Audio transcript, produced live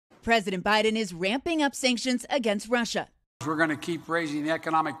President Biden is ramping up sanctions against Russia. We're going to keep raising the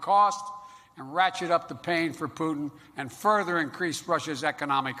economic cost and ratchet up the pain for Putin and further increase Russia's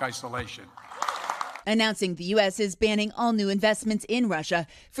economic isolation. Announcing the U.S. is banning all new investments in Russia,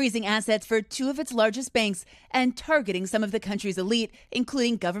 freezing assets for two of its largest banks, and targeting some of the country's elite,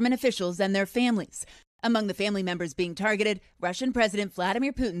 including government officials and their families. Among the family members being targeted, Russian President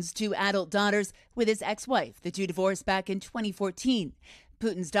Vladimir Putin's two adult daughters with his ex-wife. The two divorced back in 2014.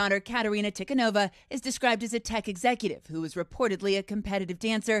 Putin's daughter, Katerina Tikhonova, is described as a tech executive who was reportedly a competitive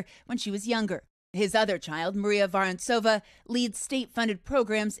dancer when she was younger. His other child, Maria Vorontsova, leads state-funded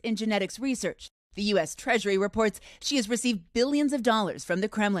programs in genetics research. The U.S. Treasury reports she has received billions of dollars from the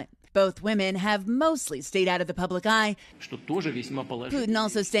Kremlin. Both women have mostly stayed out of the public eye. Putin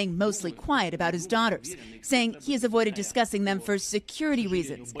also staying mostly quiet about his daughters, saying he has avoided discussing them for security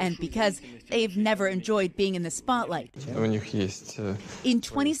reasons and because they've never enjoyed being in the spotlight. In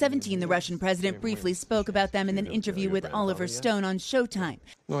 2017, the Russian president briefly spoke about them in an interview with Oliver Stone on Showtime.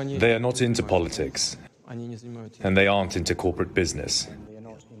 They are not into politics, and they aren't into corporate business.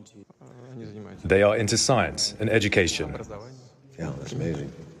 They are into science and education. Yeah, that's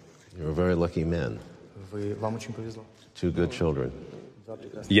amazing. You're a very lucky man. Two good children.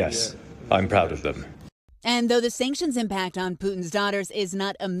 Yes, I'm proud of them. And though the sanctions' impact on Putin's daughters is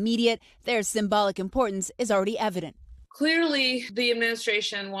not immediate, their symbolic importance is already evident. Clearly, the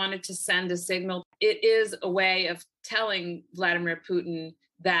administration wanted to send a signal. It is a way of telling Vladimir Putin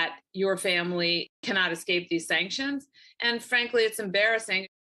that your family cannot escape these sanctions. And frankly, it's embarrassing.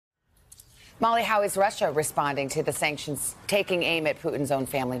 Molly, how is Russia responding to the sanctions taking aim at Putin's own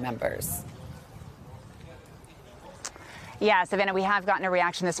family members? Yeah, Savannah, we have gotten a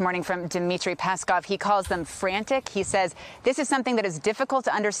reaction this morning from Dmitry Peskov. He calls them frantic. He says this is something that is difficult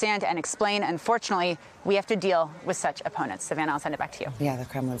to understand and explain. Unfortunately, we have to deal with such opponents. Savannah, I'll send it back to you. Yeah, the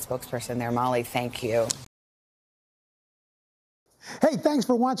Kremlin spokesperson there. Molly, thank you. Hey, thanks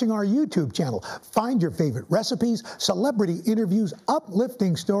for watching our YouTube channel. Find your favorite recipes, celebrity interviews,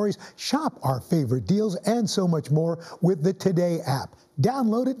 uplifting stories, shop our favorite deals, and so much more with the Today app.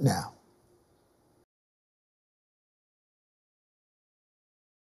 Download it now.